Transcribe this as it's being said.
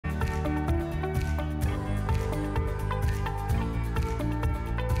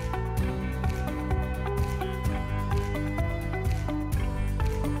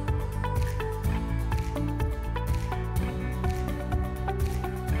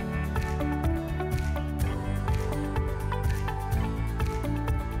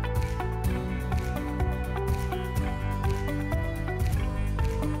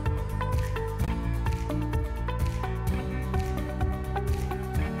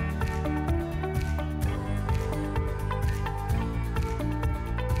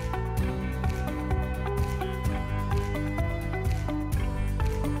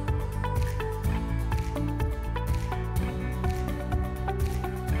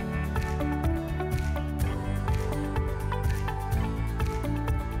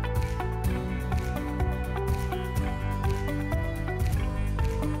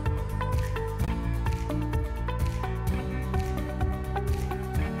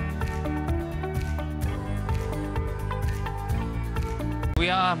We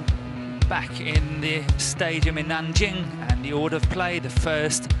are back in the stadium in Nanjing, and the order of play, the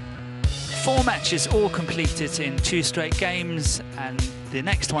first 4 matches all completed in 2 straight games, and the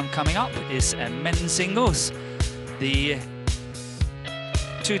next one coming up is a men's singles. The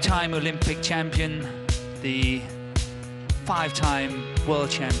 2-time Olympic champion, the 5-time world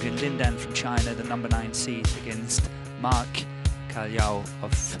champion LIN Dan from China, the number 9 seed, against Mark CALJOUW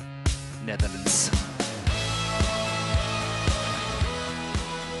of Netherlands.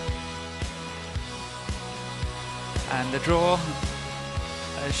 And the draw,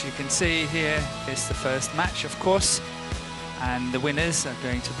 as you can see here, is the first match, of course, and the winners are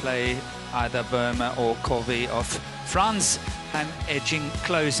going to play either Burma or Corvée of France, and edging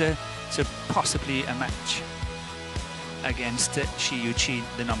closer to possibly a match against Shi Yuqi,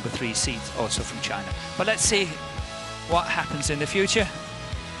 the number 3 seed, also from China. But let's see what happens in the future.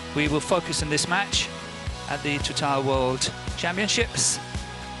 We will focus on this match at the Total World Championships.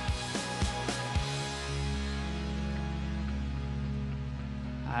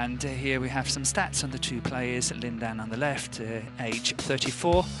 And here we have some stats on the 2 players. LIN Dan on the left, age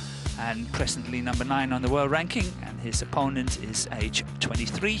 34, and presently number 9 on the world ranking, and his opponent is age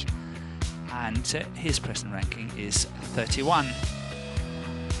 23, and his present ranking is 31.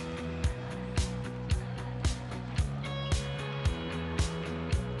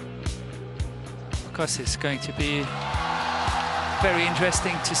 Of course, it's going to be very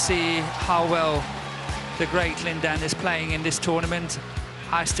interesting to see how well the great LIN Dan is playing in this tournament.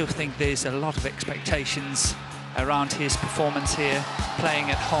 I still think there's a lot of expectations around his performance here, playing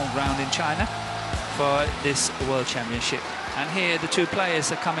at home ground in China for this World Championship. And here the 2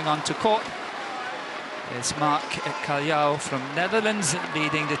 players are coming onto court. It's Mark CALJOUW from Netherlands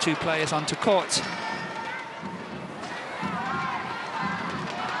leading the 2 players onto court.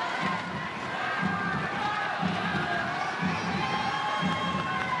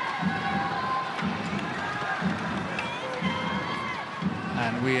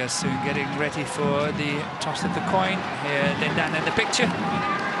 And we are soon getting ready for the toss of the coin. Here, LIN Dan in the picture.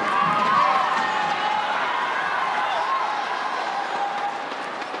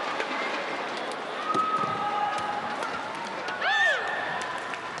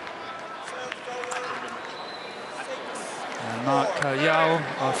 And Mark CALJOUW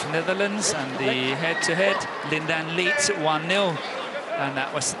of Netherlands, and the head-to-head, LIN Dan leads 1-0, and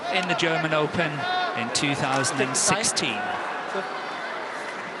that was in the German Open in 2016.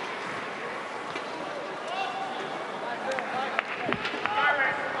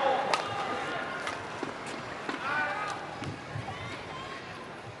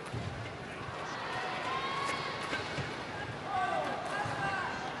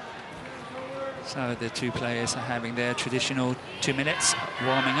 So the 2 players are having their traditional 2 minutes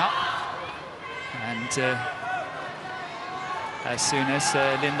warming up, and as soon as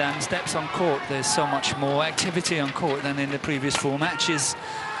LIN Dan steps on court, there's so much more activity on court than in the previous 4 matches.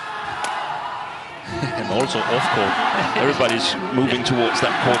 And also off court, everybody's moving towards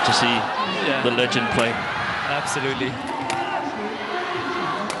that court to see the legend play. Absolutely.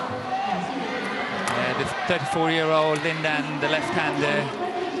 The 34-year-old LIN Dan, the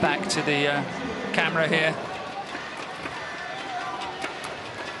left-hander, back to the camera here.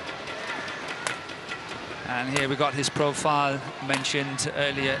 And here we got his profile mentioned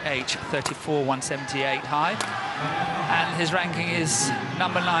earlier, age 34, 178 high. And his ranking is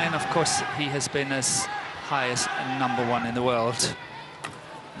number 9. Of course, he has been as high as number 1 in the world.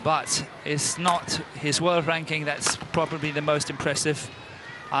 But it's not his world ranking that's probably the most impressive,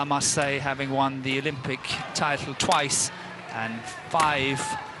 I must say, having won the Olympic title twice, and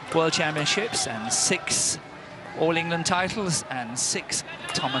 5 World Championships, and 6 All-England titles, and 6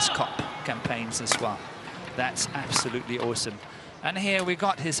 Thomas Cup campaigns as well. That's absolutely awesome. And here we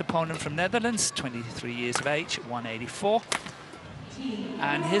got his opponent from Netherlands, 23 years of age, 184.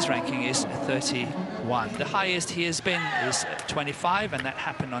 And his ranking is 31. The highest he has been is 25, and that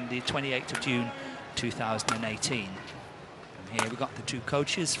happened on the 28th of June, 2018. And here we got the 2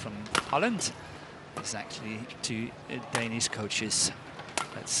 coaches from Holland. It's actually 2 Danish coaches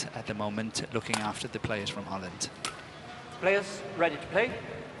that's at the moment looking after the players from Holland. Players ready to play?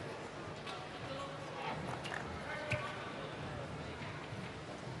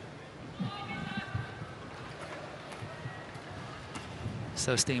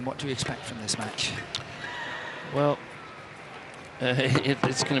 So, Steen, what do you expect from this match? Well,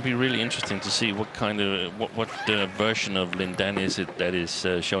 it's going to be really interesting to see what kind of what version of LIN Dan is it that is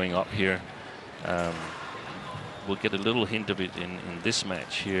showing up here. We'll get a little hint of it in this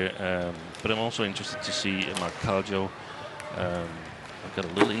match here, but I'm also interested to see Mark CALJOUW. I've got a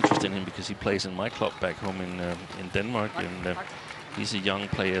little interest in him because he plays in my club back home in Denmark, and He's a young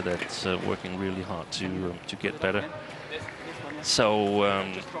player that's working really hard to get better. So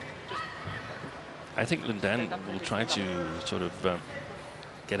I think LIN Dan will try to sort of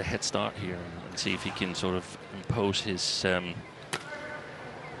get a head start here and see if he can sort of impose his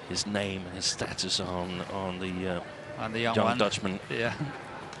name and his status on the young Dutchman. Yeah.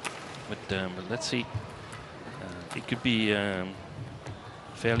 But let's see. It could be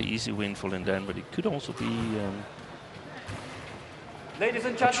fairly easy win for LIN Dan, but it could also be Ladies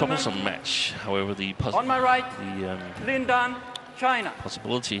and a gentlemen, troublesome match. However, on my right, LIN Dan, China.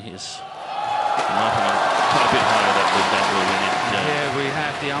 possibility is quite a bit higher that LIN Dan will win it. Here we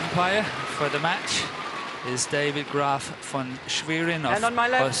have the umpire for the match. Is David Graf von Schwerin of And on my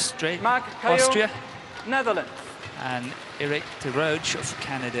left, Mark CALJOUW, Austria. Netherlands. And Eric de Roche of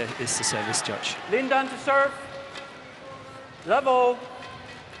Canada is the service judge. LIN Dan to serve. Level.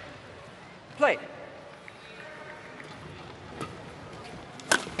 Play.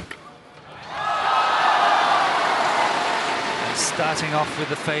 And starting off with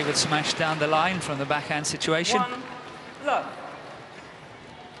the favoured smash down the line from the backhand situation. 1 love.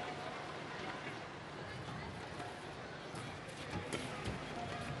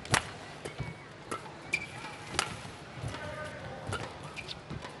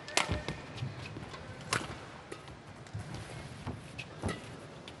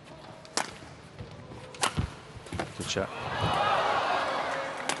 Good shot.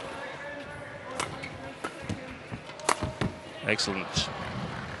 Excellent.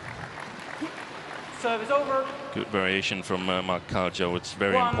 Service over. Good variation from Mark CALJOUW. It's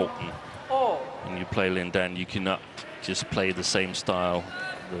very 1 important all. when you play LIN Dan. You cannot just play the same style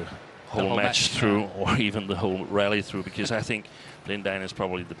the whole match through, or even the whole rally through, because I think LIN Dan is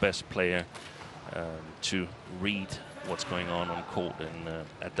probably the best player to read what's going on court and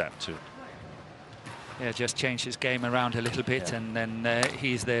adapt to it. Yeah, just change his game around a little bit, and then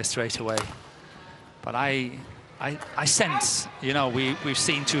he's there straight away. But I sense, you know, we've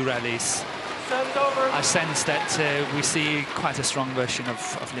seen 2 rallies. Service over. I sense that we see quite a strong version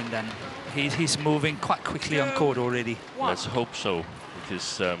of LIN Dan. He's moving quite quickly on court already. 1. Let's hope so,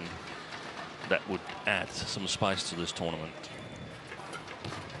 because that would add some spice to this tournament.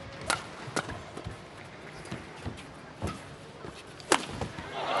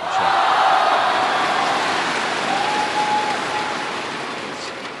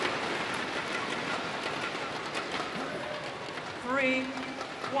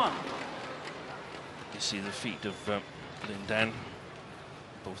 See the feet of LIN Dan,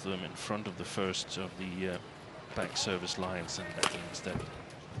 both of them in front of the first of the back service lines, and that means that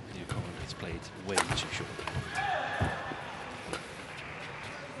the opponent has played way too short.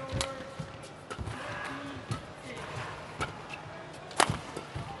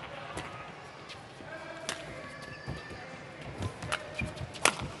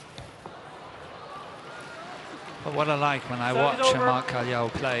 But what I like when I watch Mark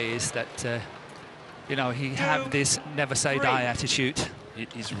CALJOUW play is that you know, he have this never say die attitude.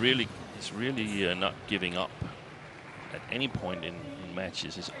 He's really not giving up at any point in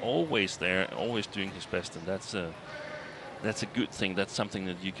matches. He's always there, always doing his best, and that's a good thing. That's something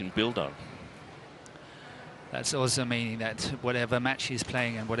that you can build on. That's also meaning that whatever match he's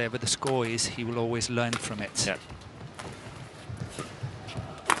playing and whatever the score is, he will always learn from it. Yeah.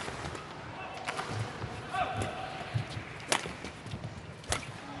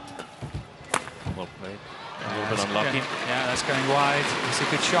 Well played. A little bit unlucky. Yeah, that's going wide. It's a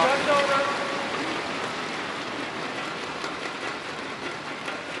good shot.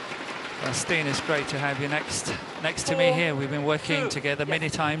 Steen, it's great to have you next to me here. We've been working together many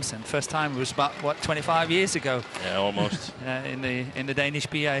times, and first time was about, what, 25 years ago? Yeah, almost. in the Danish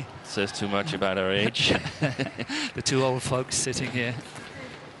BA. Says too much about our age. The 2 old folks sitting here.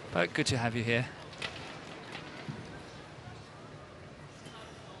 But good to have you here.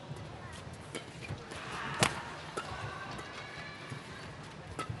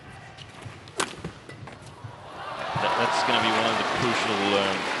 That's going to be one of the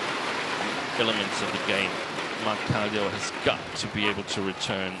crucial elements of the game. Mark CALJOUW has got to be able to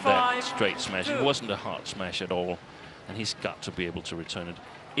return that straight smash. It wasn't a hard smash at all, and he's got to be able to return it.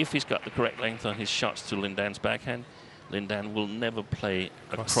 If he's got the correct length on his shots to LIN Dan's backhand, LIN Dan will never play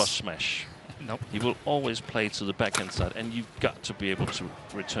a cross smash. Nope. He will always play to the backhand side, and you've got to be able to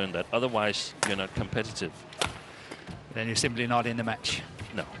return that. Otherwise, you're not competitive. Then you're simply not in the match.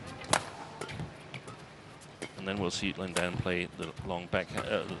 No. And then we'll see LIN Dan play the long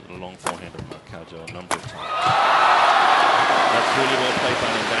the long forehand of Mark CALJOUW a number of times. That's really well played by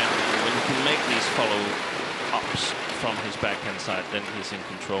LIN Dan. When you can make these follow-ups from his backhand side, then he's in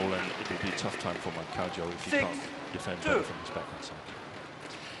control, and it will be a tough time for Mark CALJOUW if he can't defend well from his backhand side.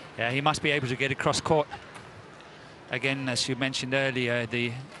 Yeah, he must be able to get across court. Again, as you mentioned earlier,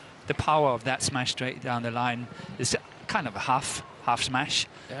 the power of that smash straight down the line is kind of a half smash.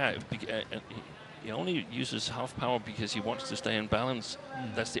 Yeah, he only uses half power because he wants to stay in balance.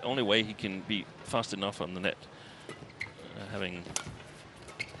 That's the only way he can be fast enough on the net. Having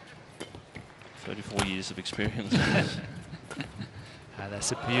 34 years of experience.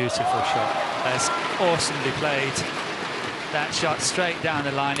 That's a beautiful shot. That's awesomely played. That shot straight down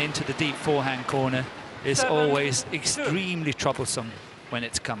the line into the deep forehand corner is always extremely troublesome when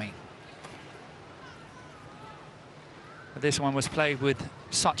it's coming. But this one was played with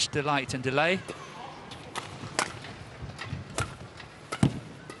such delight and delay.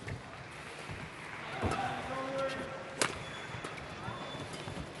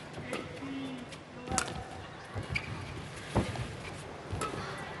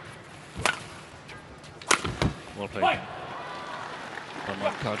 Well played from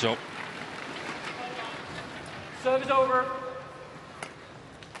Mark CALJOUW. Service over.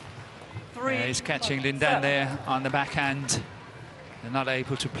 He's catching LIN Dan there on the backhand. They're not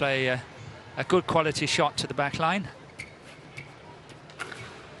able to play a good quality shot to the back line.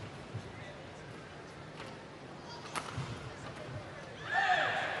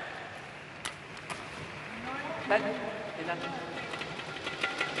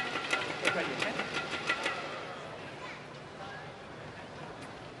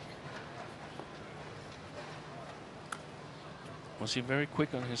 Was he very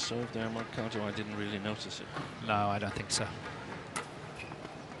quick on his serve there, Mark CALJOUW? I didn't really notice it. No, I don't think so.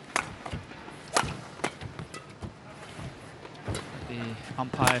 The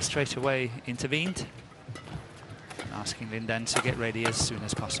umpire straight away intervened, asking LIN Dan to get ready as soon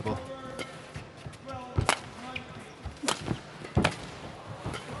as possible.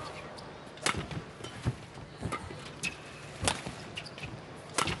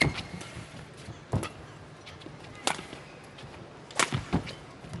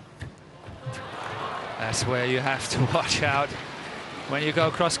 That's where you have to watch out. When you go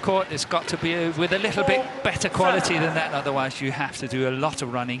across court, it's got to be with a little bit better quality than that, otherwise you have to do a lot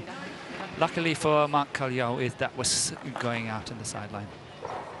of running. Luckily for Mark CALJOUW, that was going out on the sideline.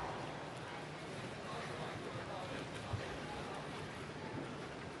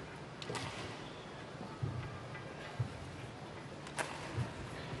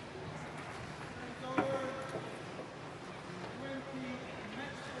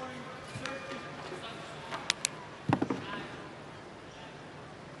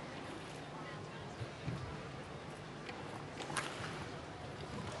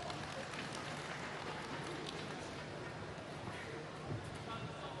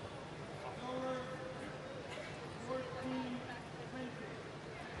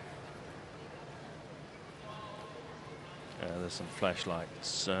 There's some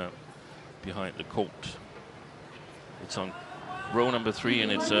flashlights behind the court. It's on row number 3,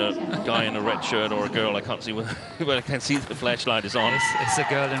 and it's a guy in a red shirt or a girl. I can't see whether but I can see the flashlight is on. It's a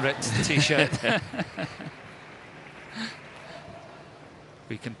girl in red t-shirt.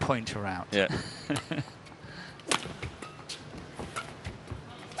 We can point her out. Yeah.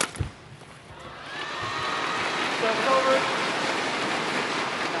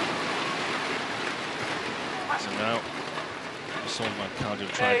 So now saw Mark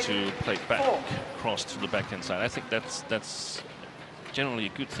CALJOUW try to play back across to the backhand side. I think that's generally a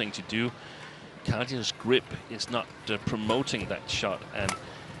good thing to do. CALJOUW's grip is not promoting that shot, and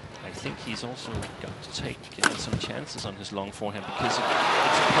I think he's also got to take some chances on his long forehand because it's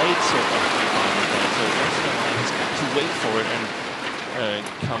played so often by LIN Dan. So he's got to wait for it and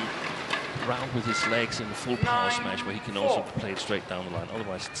come round with his legs in the full power smash, where he can also play it straight down the line.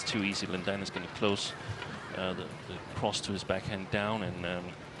 Otherwise, it's too easy. LIN Dan is going to close the cross to his backhand down, and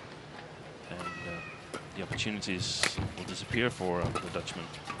the opportunities will disappear for the Dutchman.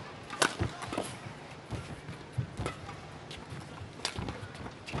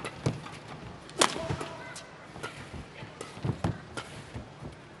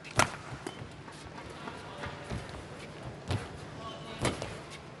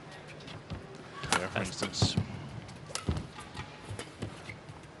 There, for instance.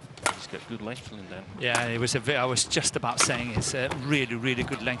 Good length, LIN Dan. Yeah, it was I was just about saying it's a really, really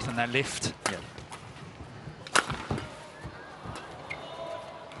good length on that lift. Yeah.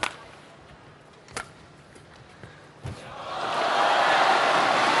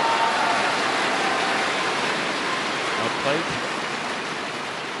 Outplayed.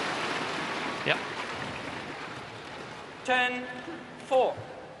 Yep. 10-4.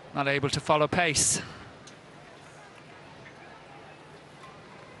 Not able to follow pace.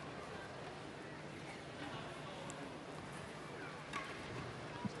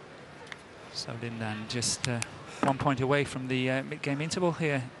 So LIN Dan just 1 point away from the mid-game interval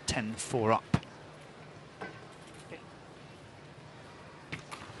here, 10-4 up.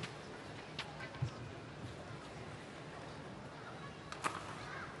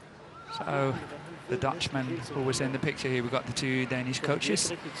 So the Dutchman who was in the picture here, we've got the two Danish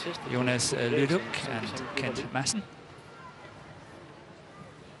coaches, Jonas Luduk and Kent Madsen.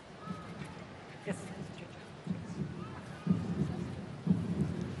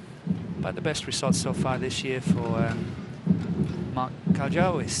 But the best result so far this year for Mark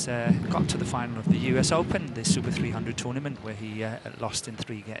CALJOUW is got to the final of the US Open, the Super 300 tournament, where he lost in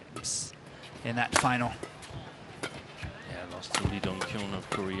 3 games in that final. Yeah, lost to Lee Dong-kyun of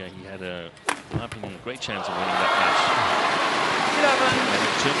Korea. He had, in my opinion, a great chance of winning that match.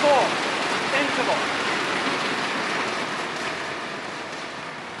 11-4, interval.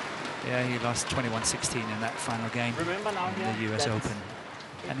 Yeah, he lost 21-16 in that final game in the US Open.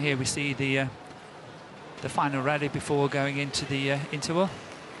 And here we see the final rally before going into the interval.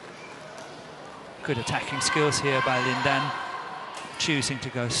 Good attacking skills here by LIN Dan, choosing to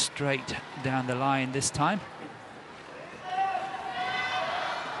go straight down the line this time.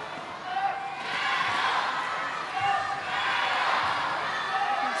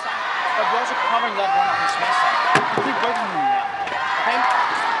 But we're also covering that one on his smash side. Keep working on that. Okay?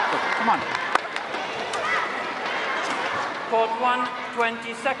 Good. Come on. Court 1,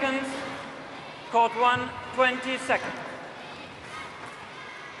 20 seconds. Court 1, 20 seconds.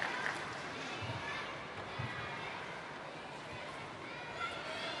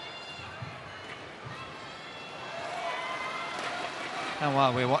 And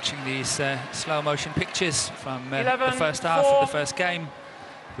while we're watching these slow motion pictures from the 11, first half 4. of the first game,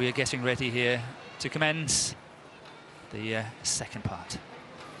 we are getting ready here to commence the second part.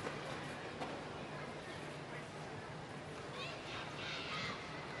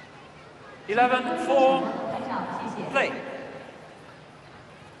 Eleven, 4, play.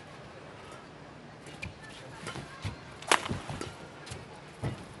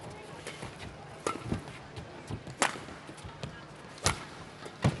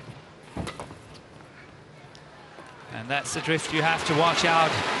 And that's the drift you have to watch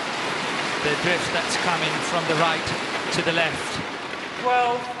out. The drift that's coming from the right to the left.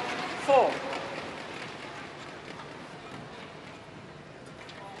 12-4.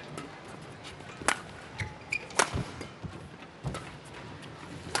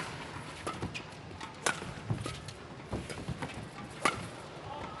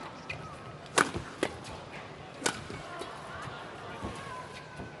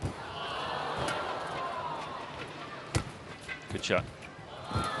 Good shot.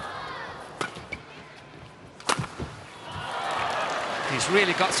 He's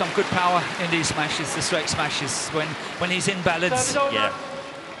really got some good power in these smashes, the straight smashes, when he's in balance. Yeah.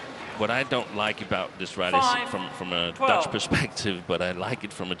 What I don't like about this rally is from a Dutch perspective, but I like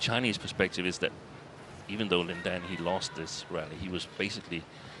it from a Chinese perspective, is that even though LIN Dan, he lost this rally, he was basically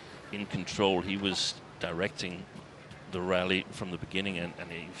in control. He was directing the rally from the beginning, and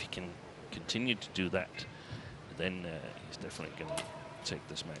if he can continue to do that, then he's definitely going to take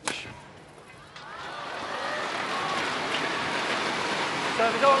this match.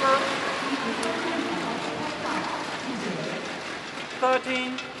 Service over.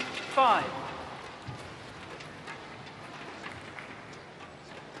 13-5.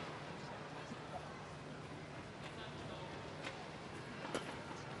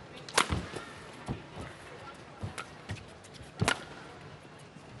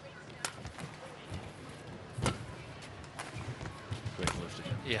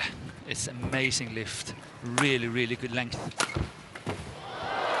 Yeah, it's amazing lift. Really, really good length.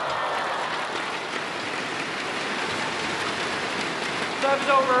 Service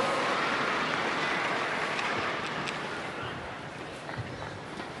over.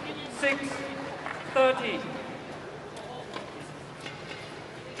 Six, 13.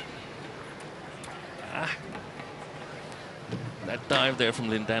 That dive there from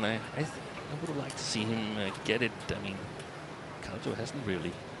LIN Dan, I would have liked to see him get it. I mean, CALJOUW hasn't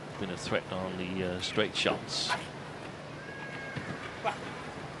really been a threat on the straight shots.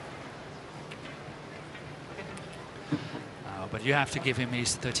 But you have to give him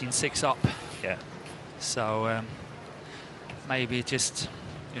his 13-6 up. Yeah. So maybe just,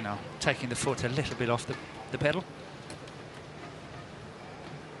 you know, taking the foot a little bit off the pedal.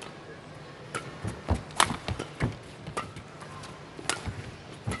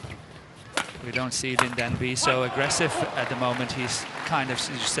 We don't see LIN Dan be so aggressive at the moment. He's kind of, as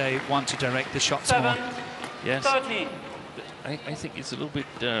you say, want to direct the shots more. Yes. 13. I think it's a little bit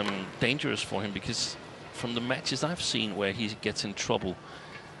dangerous for him, because from the matches I've seen where he gets in trouble,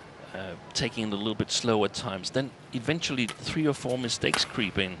 taking it a little bit slow at times. Then eventually 3 or 4 mistakes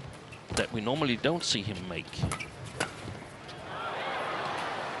creep in that we normally don't see him make.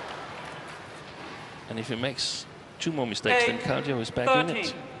 And if he makes 2 more mistakes, then CALJOUW is back 13. in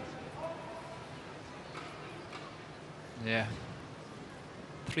it. Yeah.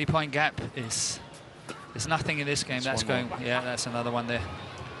 3-point gap is nothing in this game. That's going. Yeah, that's another one there.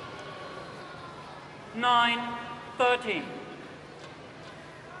 9-13.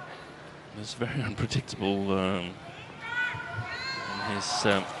 It's very unpredictable in his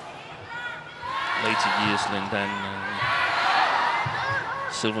later years. LIN Dan,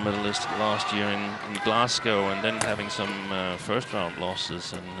 silver medalist last year in Glasgow, and then having some first-round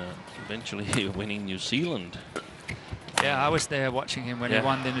losses, and eventually winning New Zealand. Yeah, I was there watching him when he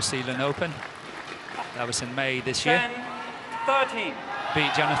won the New Zealand Open. That was in May this year. 10-13.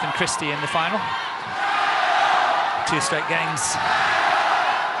 Beat Jonathan Christie in the final. 2 straight games.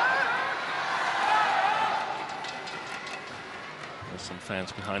 There's some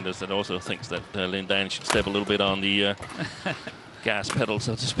fans behind us that also thinks that LIN Dan should step a little bit on the gas pedal,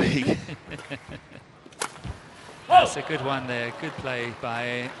 so to speak. That's a good one there. Good play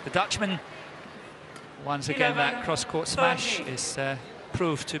by the Dutchman. Once again, that cross-court smash is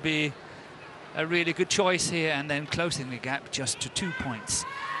proved to be a really good choice here, and then closing the gap just to 2 points.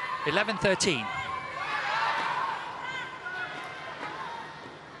 11-13.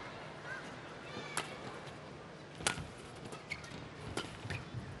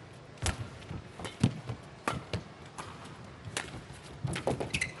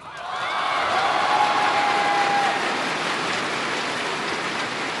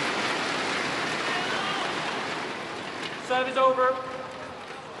 Service over.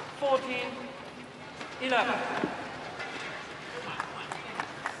 14-11.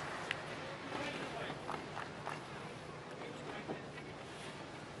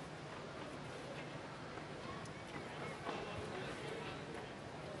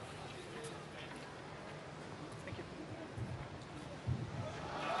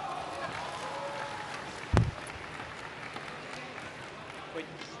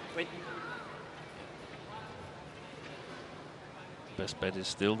 Wait. Best bet is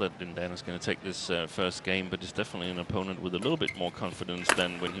still that LIN Dan is going to take this first game, but it's definitely an opponent with a little bit more confidence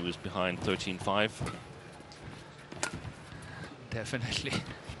than when he was behind 13-5. Definitely.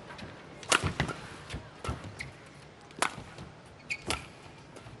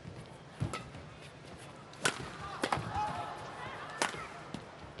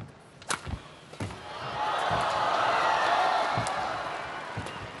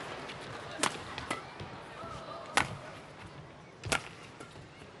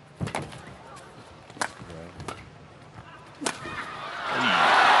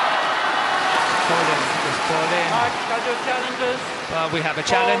 Well, we have a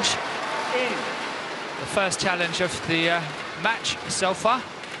challenge. The first challenge of the match so far.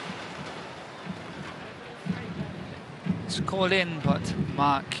 It's called in, but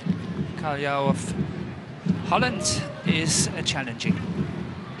Mark CALJOUW of Holland is challenging.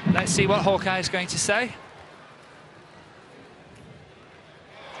 Let's see what Hawkeye is going to say.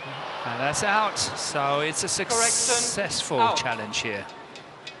 And that's out, so it's a successful challenge here.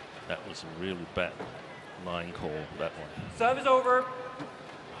 That was a really bad line call, that one. Service over.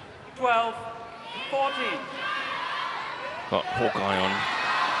 12-14. Got Hawkeye on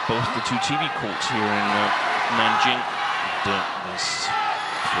both the 2 TV courts here in Nanjing. This,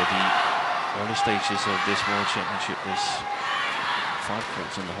 for the early stages of this World Championship, there's 5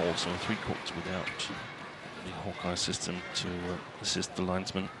 courts in the hall, so 3 courts without the Hawkeye system to assist the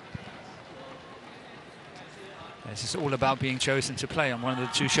linesman. This is all about being chosen to play on one of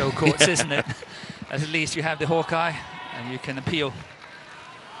the 2 show courts, isn't it? At least you have the Hawkeye and you can appeal.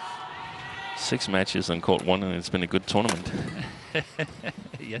 6 matches on court 1, and it's been a good tournament.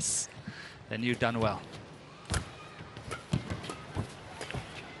 Yes, then you've done well.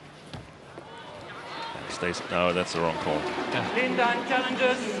 No, that's the wrong call. LIN Dan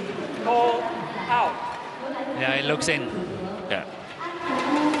challenges. Call out. Yeah, it looks in. Yeah.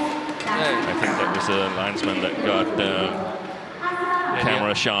 I think that was a linesman that got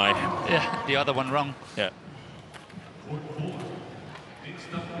camera shy. Yeah, the other one wrong. Yeah.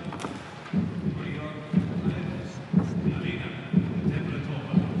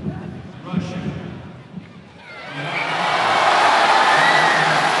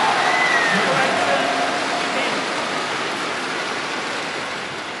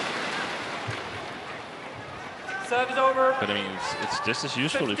 Service over. But I mean, it's just as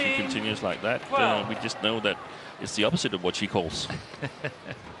useful 15, if he continues like that. We just know that it's the opposite of what she calls.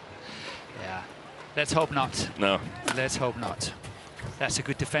 Yeah. Let's hope not. No. Let's hope not. That's a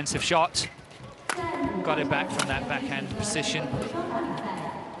good defensive shot. Got it back from that backhand position.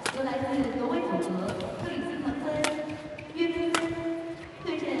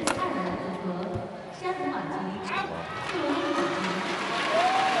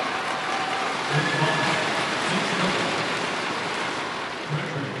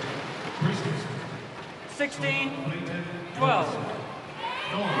 Sixteen, 12.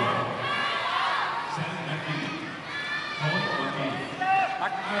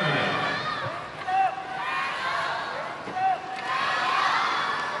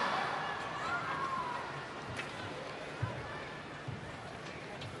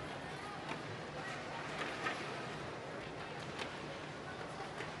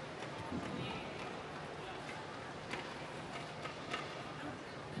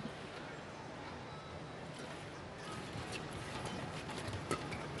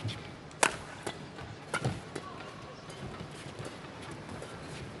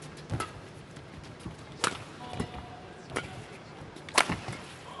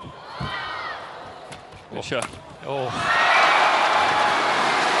 Sure. Oh.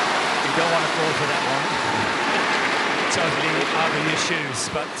 You don't want to fall for that one. Totally out of your shoes,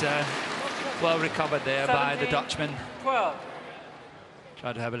 but well recovered there by the Dutchman. 12.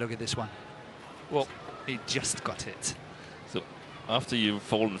 Try to have a look at this one. Well, he just got it. So after you've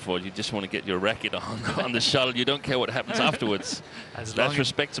fallen for it, you just want to get your racket on the shuttle. You don't care what happens afterwards. That's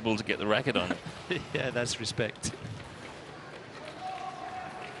respectable to get the racket on. Yeah, that's respect.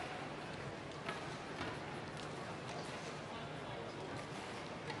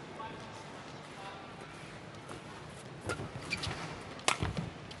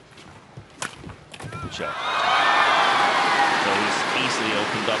 Shot. So he's easily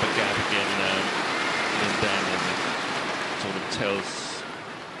opened up a gap again, LIN Dan, and it sort of tells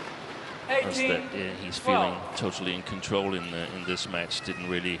us that he's feeling totally in control in this match. Didn't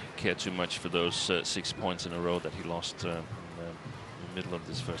really care too much for those 6 points in a row that he lost in the middle of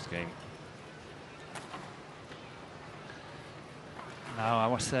this first game. No, I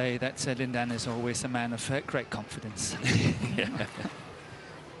must say that LIN Dan is always a man of great confidence. Yeah.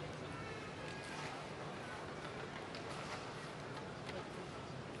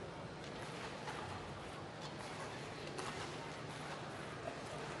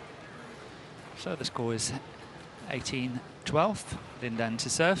 So the score is 18-12. LIN Dan to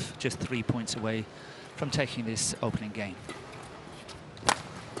serve, just 3 points away from taking this opening game.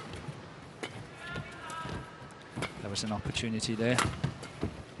 There was an opportunity there.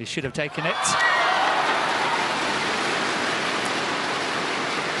 He should have taken it.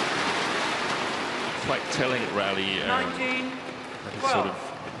 Quite telling rally. 19, that has sort of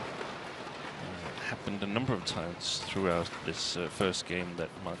happened a number of times throughout this first game, that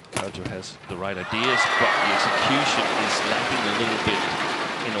Mark CALJOUW has the right ideas, but the execution is lacking a little bit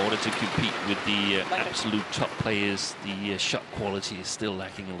in order to compete with the absolute top players. The shot quality is still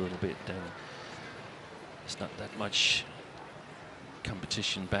lacking a little bit, and there's not that much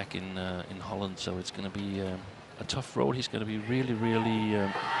competition back in Holland, so it's going to be a tough road. He's going to be really, really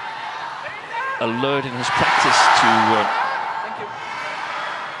alert in his practice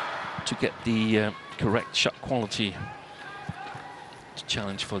to get the correct shot quality to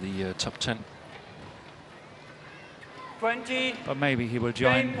challenge for the top 10. 20. But maybe he will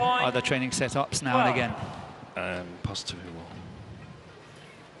join other training setups now and again. And possibly will.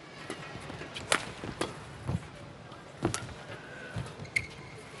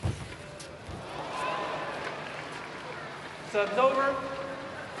 Serves over.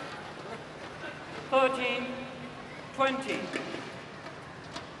 13, 20.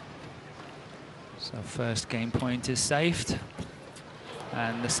 So first game point is saved,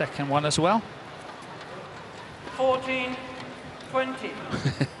 and the second one as well. 14, 20.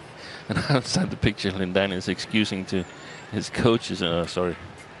 And outside the picture, LIN Dan is excusing to his coaches. Sorry.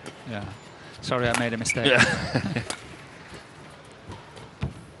 Yeah. Sorry, I made a mistake. Yeah.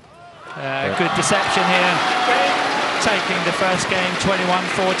 Good deception here. Taking the first game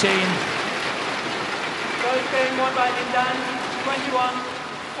 21-14. First game won by LIN Dan,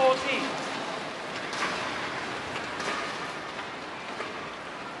 21-14.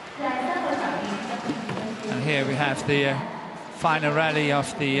 And here we have the final rally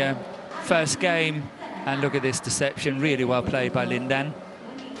of the first game. And look at this deception, really well played by LIN Dan.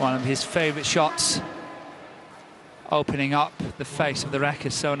 One of his favorite shots. Opening up the face of the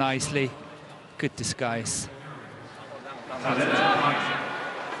racket so nicely. Good disguise.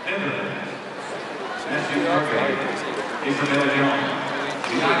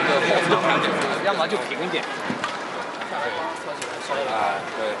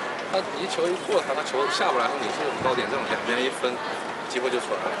 他一球一过他，他球下不来，你是高点这种两边一分，机会就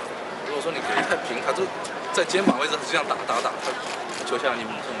出来了。如果说你给太平，他就在肩膀位置这样打，他球下来你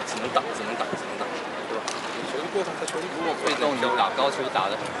只能打，对吧？你球一过他，他球一如果被动你打高球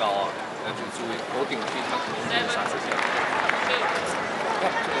打得很高啊，要去注意头顶去他可能会杀死下。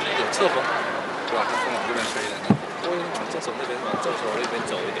有侧风，对吧？他风往这边吹一点，多往正手那边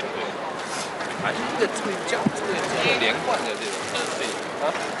走一点，对。还是这个这个连贯的这种，对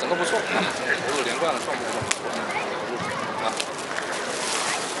啊，整个不错，投入连贯的状态不错，啊。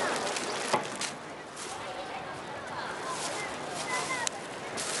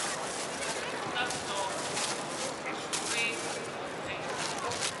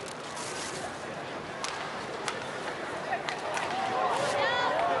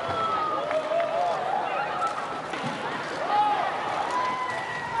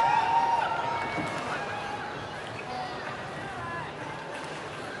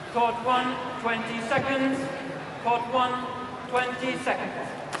Court 1, 20 seconds. Court 1, 20 seconds.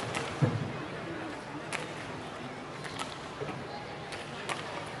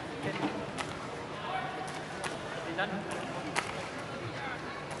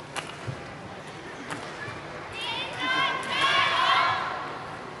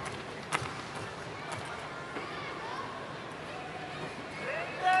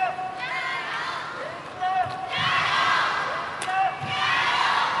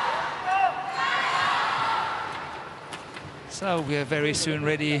 So we're very soon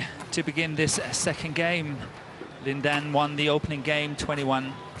ready to begin this second game. LIN Dan won the opening game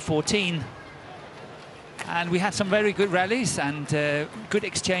 21-14. And we had some very good rallies and good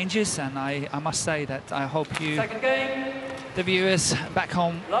exchanges, and I must say that I hope you, the viewers back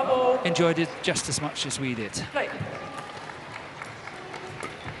home, enjoyed it just as much as we did. Play.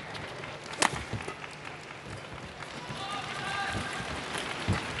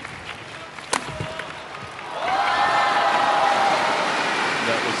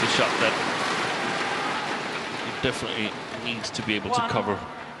 The shot that he definitely needs to be able to cover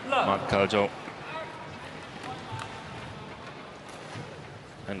Mark CALJOUW.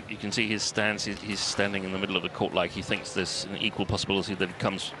 And you can see his stance, he's standing in the middle of the court like he thinks there's an equal possibility that it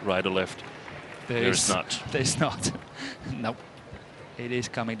comes right or left. There's not. There's not. Nope. It is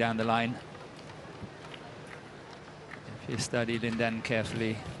coming down the line. If you study LIN Dan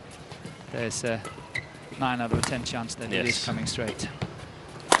carefully, there's a 9 out of 10 chance that it is coming straight.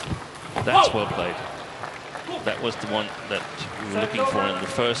 That's well played. That was the one that we were looking for in the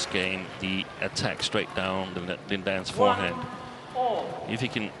first game, the attack straight down the LIN Dan's forehand. If he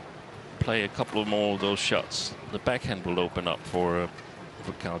can play a couple more of those shots, the backhand will open up for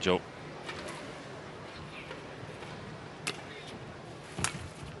CALJOUW.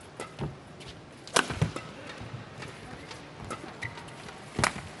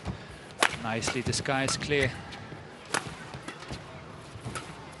 Nicely disguised clear.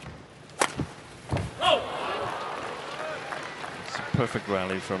 Perfect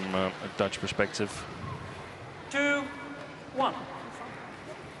rally from a Dutch perspective. 2-1.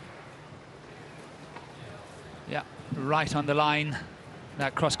 Yeah, right on the line.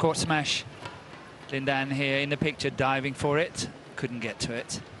 That cross-court smash. LIN Dan here in the picture, diving for it. Couldn't get to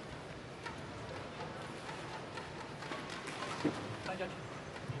it.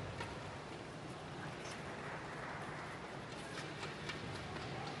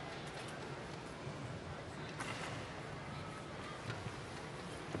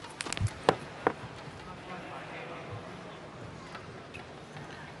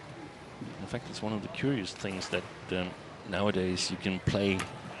 In fact, it's one of the curious things that nowadays you can play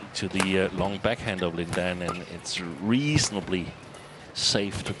to the long backhand of LIN Dan, and it's reasonably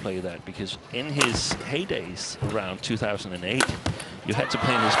safe to play that, because in his heydays around 2008, you had to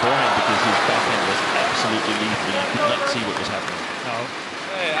play in his forehand because his backhand was absolutely lethal. You could not see what was happening. No.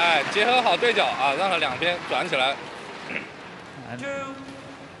 对，哎，结合好对角啊，让它两边转起来。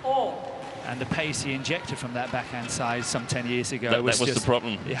 2-all. And the pace he injected from that backhand side some 10 years ago That was just, the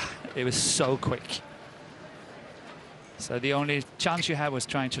problem. Yeah, it was so quick. So the only chance you had was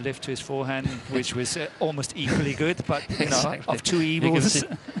trying to lift to his forehand, which was almost equally good, but you know, Exactly. of two evils.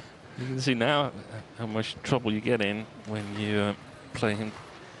 You can see now how much trouble you get in when you play him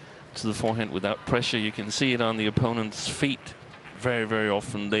to the forehand without pressure. You can see it on the opponent's feet. Very, very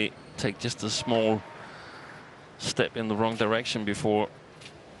often they take just a small step in the wrong direction before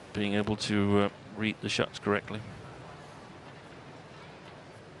being able to read the shots correctly.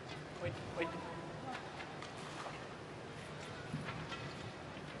 Wait.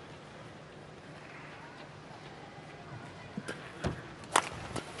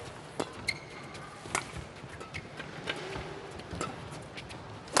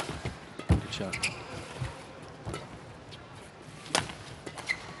 shot.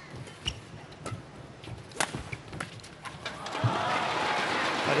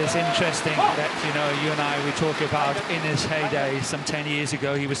 But it's interesting that, you know, you and I, we talk about in his heyday, some 10 years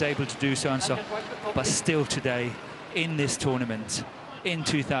ago, he was able to do so and so. But still today, in this tournament, in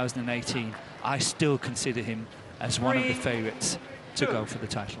 2018, I still consider him as one of the favorites to go for the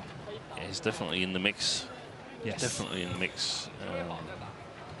title. Yeah, he's definitely in the mix. Yes. Definitely in the mix.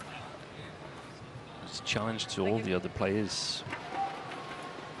 It's a challenge to all the other players.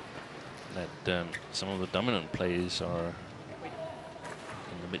 That some of the dominant players are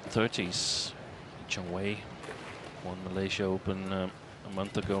in the mid-30s. Chong Wei won Malaysia Open a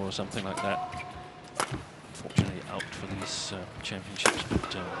month ago or something like that. Unfortunately out for these championships,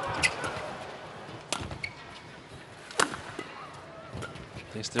 but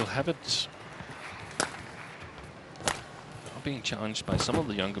they still have it. Are being challenged by some of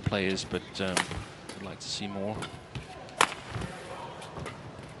the younger players, but I'd like to see more.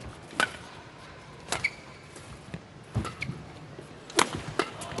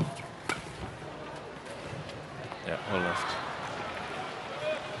 Yeah, well left.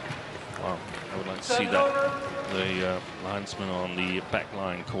 Wow, I would like to see that. The linesman on the back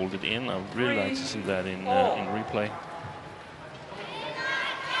line called it in. I would really like to see that in replay.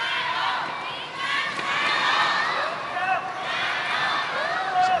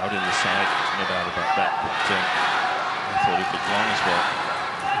 It's out in the side, there's no doubt about that, but I thought it looked long as well.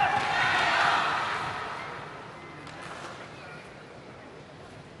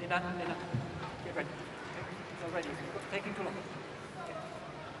 LIN Dan, get ready. It's already taking too long.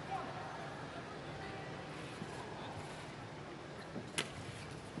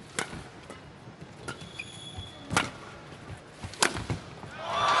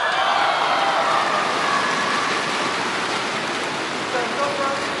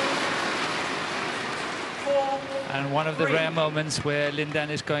 And one of the rare moments where LIN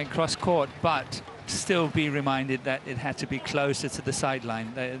Dan is going cross-court, but still be reminded that it had to be closer to the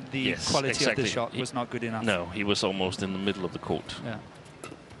sideline. The Yes, quality exactly. of the shot was not good enough. No, he was almost in the middle of the court. Yeah.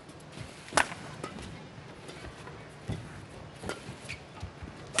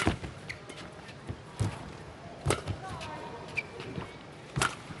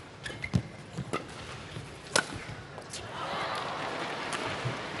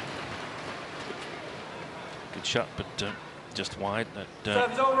 Shot, but just wide. That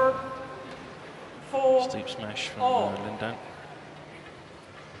Serves over. 4. steep smash from LIN Dan.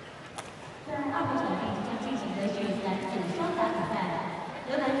 在2个场地即将进行的是男子双打比赛，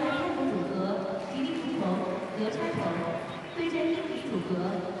由男双开头组合吉林图腾、德拆鹏对阵英迪组合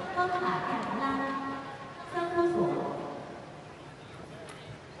方卡亚图拉、桑科索。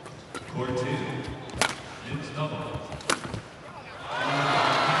Court 2, men's double.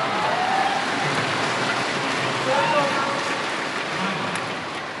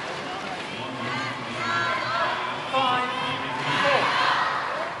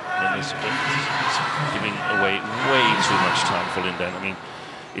 Giving away way too much time for LIN Dan. I mean,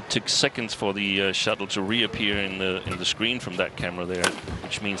 it took seconds for the shuttle to reappear in the screen from that camera there,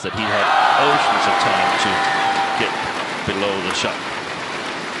 which means that he had oceans of time to get below the shot.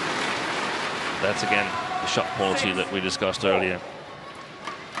 That's again the shot quality that we discussed earlier.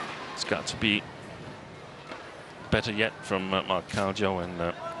 It's got to be better yet from Mark CALJOUW, and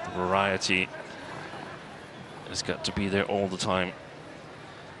the variety has got to be there all the time.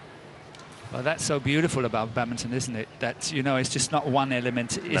 Well, that's so beautiful about badminton, isn't it? That, you know, it's just not one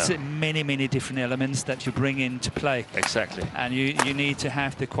element. It's many, many different elements that you bring into play. Exactly. And you need to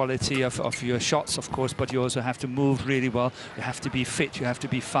have the quality of your shots, of course, but you also have to move really well. You have to be fit, you have to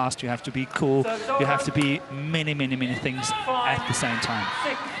be fast, you have to be cool. You have to be many, many, many things at the same time.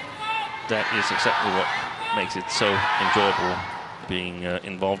 That is exactly what makes it so enjoyable being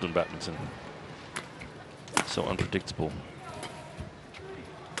involved in badminton. So unpredictable.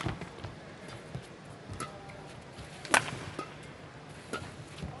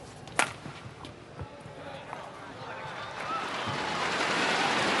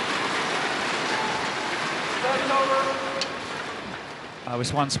 I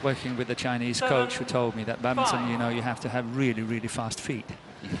was once working with a Chinese coach who told me that badminton, you know, you have to have really, really fast feet,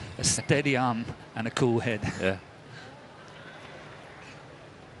 a steady arm and a cool head. Yeah.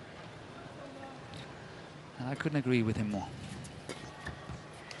 And I couldn't agree with him more.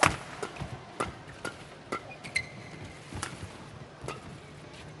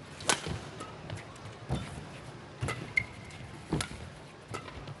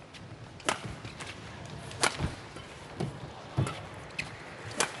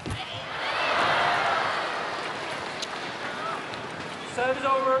 Serves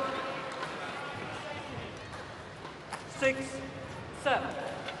over. 6-7.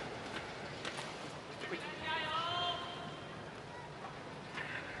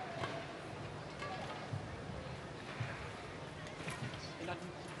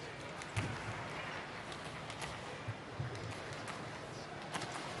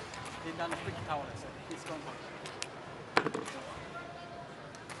 LIN Dan quick towel, he's gone for it.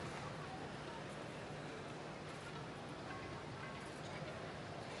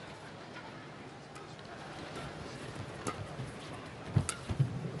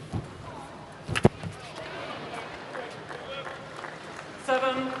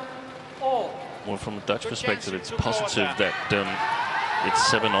 7-all. Well, from a Dutch perspective, it's positive that it's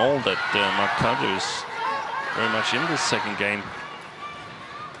 7-all, that Mark CALJOUW is very much in this second game.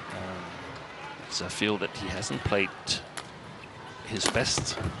 So I feel that he hasn't played his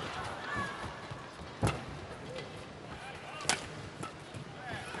best.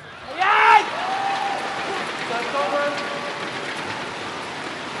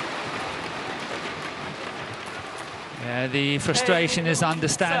 Yeah, the frustration is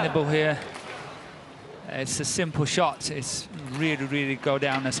understandable here. It's a simple shot. It's really go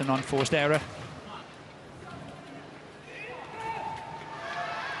down as an unforced error.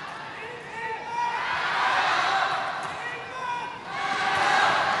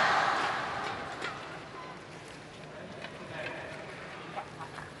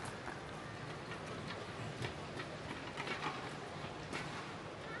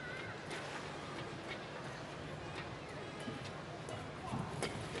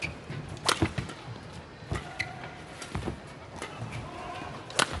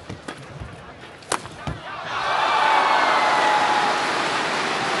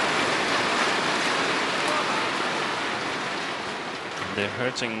 They're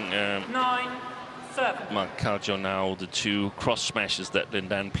hurting 9-7. Mark CALJOUW now, the two cross smashes that LIN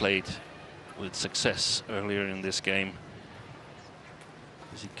Dan played with success earlier in this game.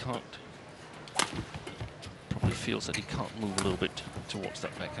 Because he can't, probably feels that he can't move a little bit towards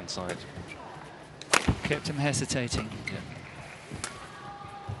that backhand side. Kept him hesitating. Yeah.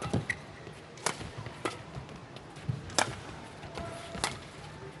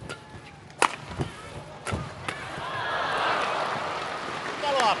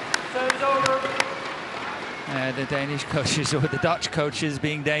 Serves over. The Danish coaches, or the Dutch coaches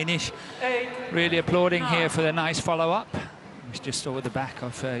being Danish, 8. really applauding here for the nice follow-up. We just saw the back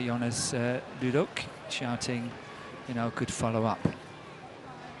of Jonas Luduk shouting, you know, good follow-up.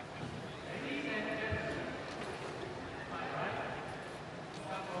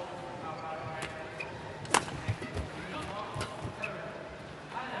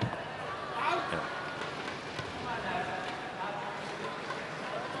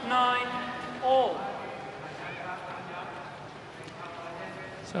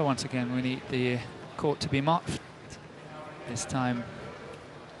 So once again, we need the court to be mopped. This time,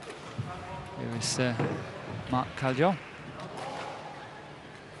 here is Mark CALJOUW,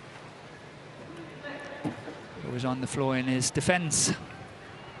 who was on the floor in his defense.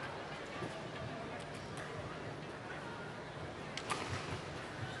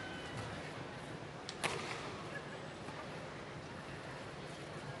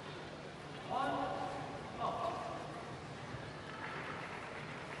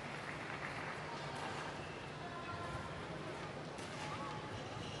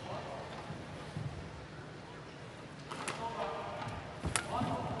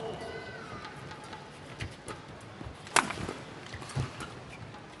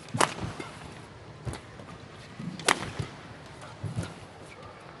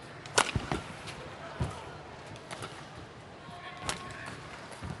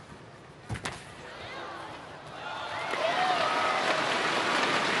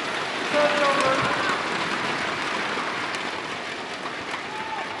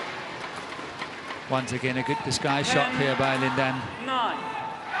 Once again, a good disguise shot here by LIN Dan. 9.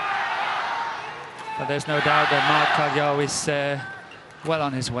 But there's no doubt that Mark CALJOUW is well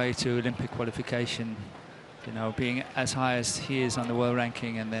on his way to Olympic qualification. You know, being as high as he is on the world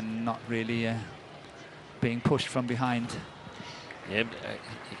ranking and then not really being pushed from behind. Yeah, but,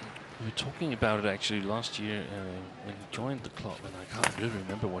 we were talking about it actually last year when he joined the club, and I can't really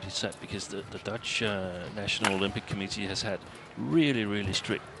remember what he said, because the Dutch National Olympic Committee has had really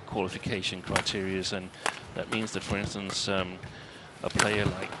strict qualification criteria, and that means that, for instance, a player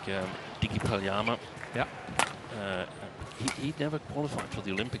like Digi Paljama, yeah, he never qualified for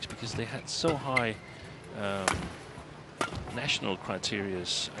the Olympics because they had so high national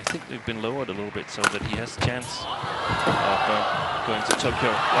criterias. I think they've been lowered a little bit so that he has a chance of going to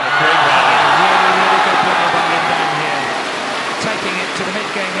Tokyo. What a great really good play by LIN Dan here, taking it to the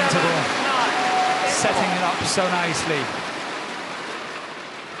mid-game interval. setting it up so nicely.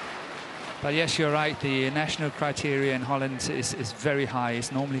 But yes, you're right, the national criteria in Holland is very high.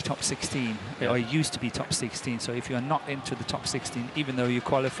 It's normally top 16, or it used to be top 16. So if you're not into the top 16, even though you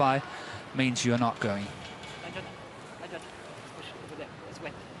qualify, means you're not going.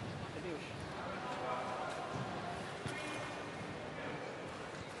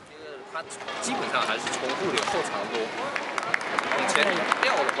 它基本上还是重复的后长多，往前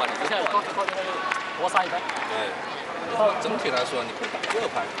掉的话，你就多杀一拍。对，整体来说，你可以打2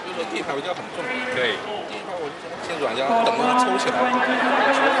拍，就是说第一拍围胶很重，可以。第一拍我就先软胶，等着它抽起来，球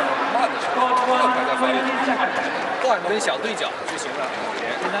很慢的时候，第2拍再发力，断跟小对角就行了。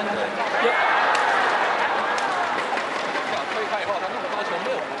对。推开以后，它那么高球没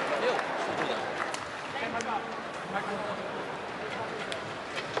有速度的。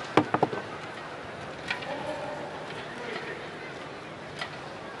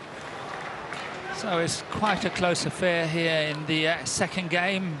 So it's quite a close affair here in the second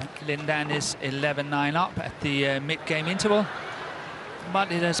game. LIN Dan is 11-9 up at the mid-game interval.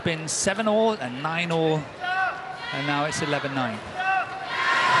 But it has been 7-all and 9-all, and now it's 11-9.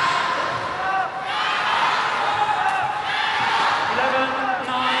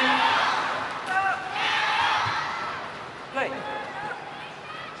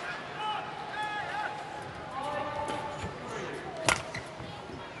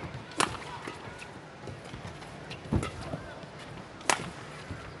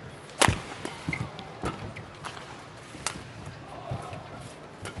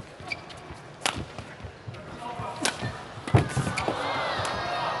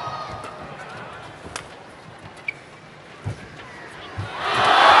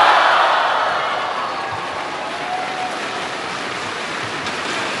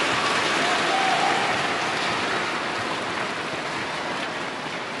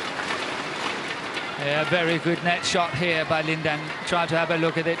 Yeah, very good net shot here by LIN Dan. Try to have a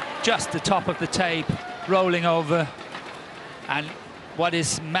look at it. Just the top of the tape, rolling over. And what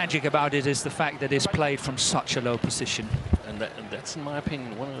is magic about it is the fact that it's played from such a low position. And that's, in my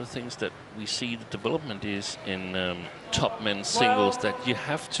opinion, one of the things that we see the development is in top men's singles, that you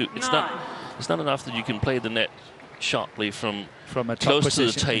have to. It's not enough that you can play the net sharply from a top close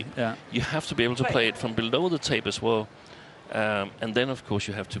position to the tape. Yeah. You have to be able to play it from below the tape as well. And then, of course,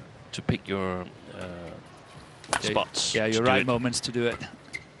 you have to pick your spots. Yeah, your right moments to do it.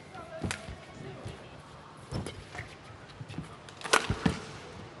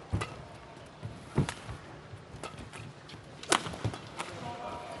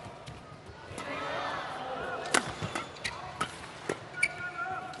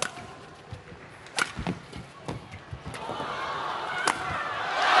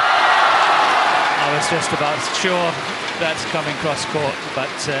 I was just about sure that's coming cross court, but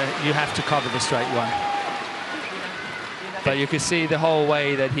you have to cover the straight one. But you could see the whole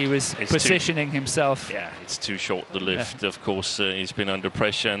way that he was positioning himself. Yeah, it's too short, the lift. Yeah. Of course, he's been under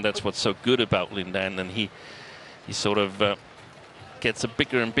pressure, and that's what's so good about LIN Dan. And he sort of gets a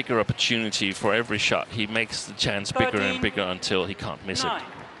bigger and bigger opportunity for every shot. He makes the chance bigger and bigger until he can't miss it.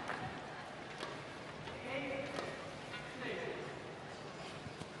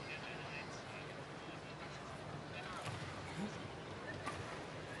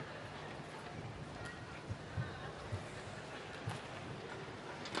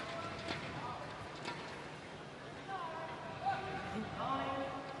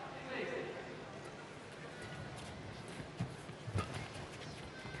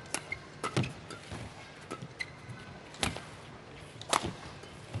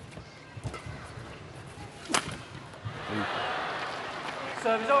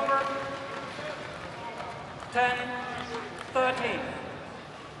 Service over. 10-13.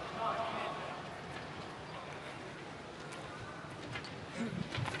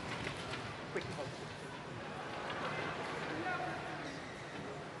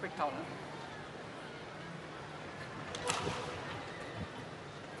 Quick towel.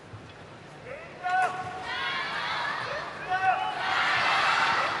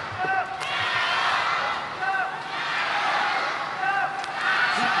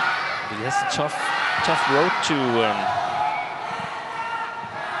 He has a tough road to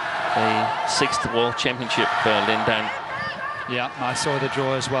a 6th World Championship, LIN Dan. Yeah, I saw the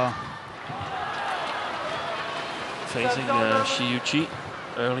draw as well. Facing Shiuchi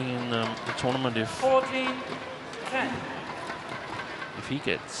early in the tournament. If 14-10. If he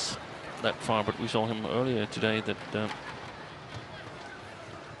gets that far, but we saw him earlier today that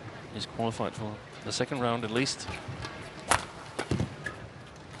he's qualified for the second round at least.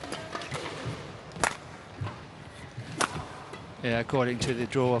 Yeah, according to the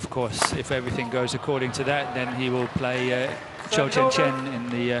draw, of course. If everything goes according to that, then he will play CHN in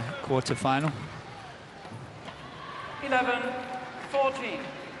the quarter-final. 11-14.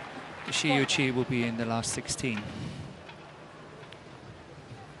 Yu-Chi will be in the last 16.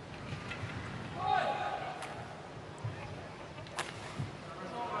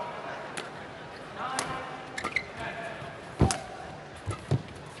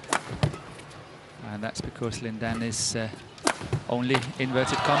 And that's because LIN Dan is only,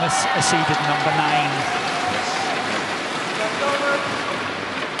 inverted commas, a seeded number 9.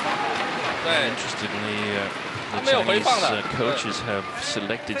 Interestingly, the Chinese coaches have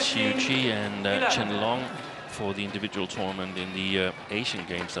selected Yu-Chi and Chen Long for the individual tournament in the Asian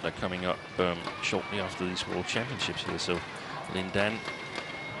Games that are coming up shortly after these World Championships here. So LIN Dan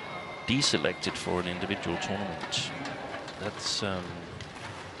deselected for an individual tournament. That's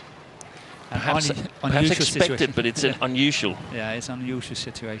perhaps expected, situation. But it's unusual. Yeah, it's an unusual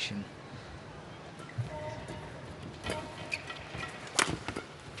situation.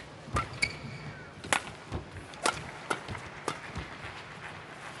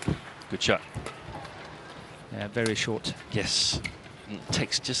 Good shot. Yeah, very short. Yes. And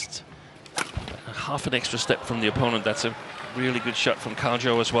takes just half an extra step from the opponent. That's a really good shot from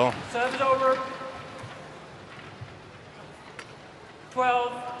CALJOUW as well. Serve is over.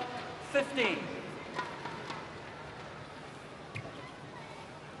 12-15.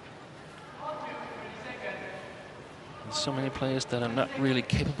 So many players that are not really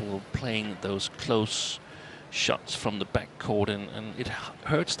capable of playing those close shots from the backcourt, and it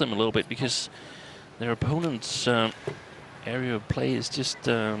hurts them a little bit because their opponent's area of play is just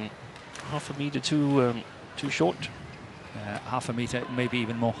half a meter too short. Half a meter, maybe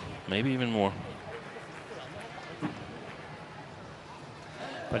even more. Maybe even more.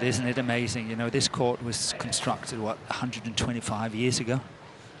 But isn't it amazing? You know, this court was constructed, what, 125 years ago?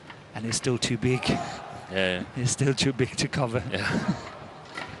 And it's still too big. Yeah. It's still too big to cover. Yeah.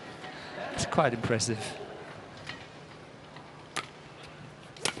 It's quite impressive.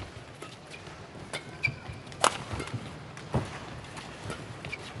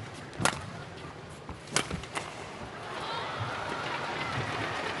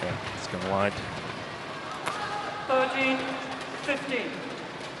 Yeah, it's gone wide. 13-15.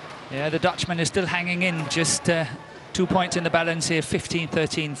 Yeah, the Dutchman is still hanging in, just 2 points in the balance here,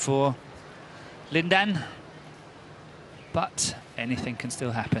 15-13 for LIN Dan. But anything can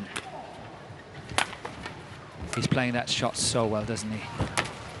still happen. He's playing that shot so well, doesn't he?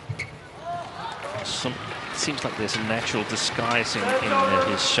 Seems like there's a natural disguise in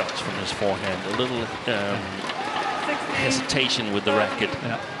his shots from his forehand. A little hesitation with the racket.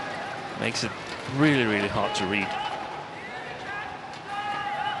 Yeah. Makes it really, really hard to read.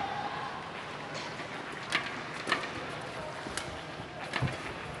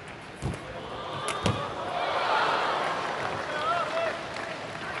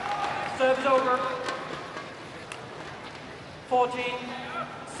 Serve is over.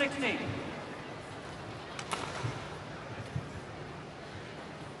 14-16.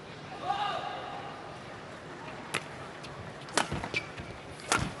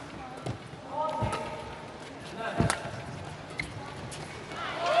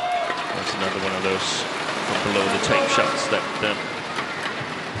 That's another one of those from below the tape shots that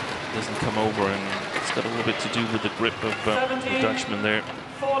doesn't come over, and it's got a little bit to do with the grip of the Dutchman there.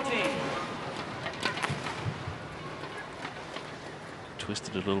 14.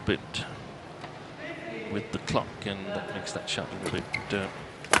 Twisted a little bit with the clock, and that makes that shot a little bit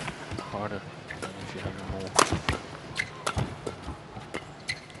harder than if you have a more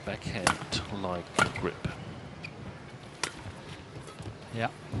backhand-like grip. Yeah,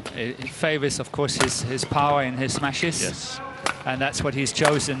 it favors, of course, his power in his smashes. Yes. And that's what he's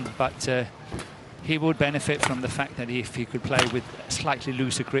chosen, but he would benefit from the fact that if he could play with a slightly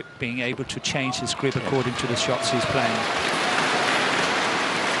looser grip, being able to change his grip according to the shots he's playing.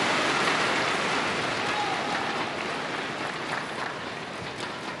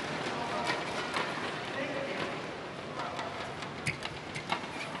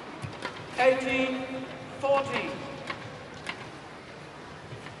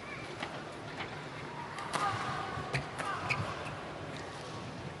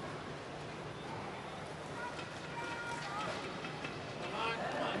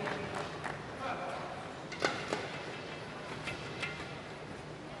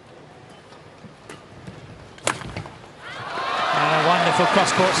 Wonderful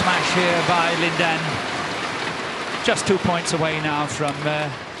cross-court smash here by LIN Dan. Just 2 points away now from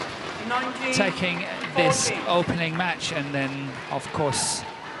taking this opening match, and then, of course,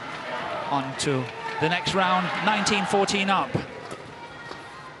 on to the next round, 19-14 up.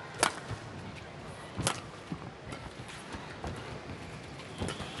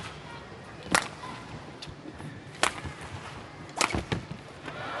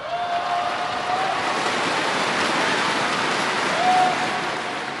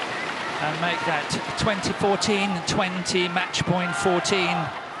 make that 20-14, 20 match point 14,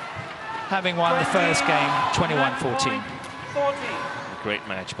 having won the first game 21-14. A great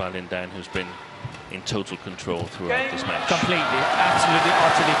match by LIN Dan, who's been in total control throughout this match. Completely, absolutely,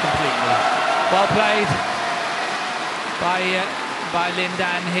 utterly, completely. Well played by LIN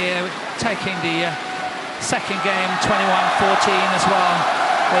Dan here, taking the second game 21-14 as well,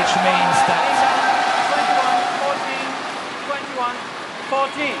 which means that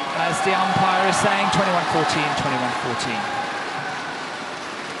 21-14. As the umpire is saying, 21-14,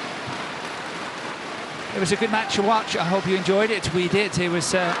 21-14. It was a good match to watch. I hope you enjoyed it. We did. It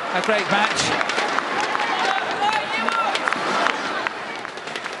was a great match.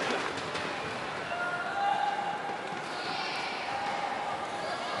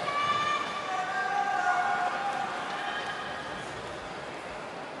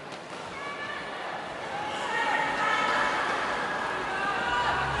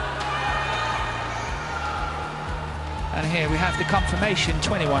 And here we have the confirmation,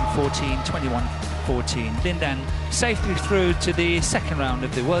 21-14, 21-14. LIN Dan safely through to the second round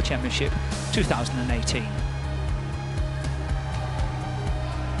of the World Championship 2018.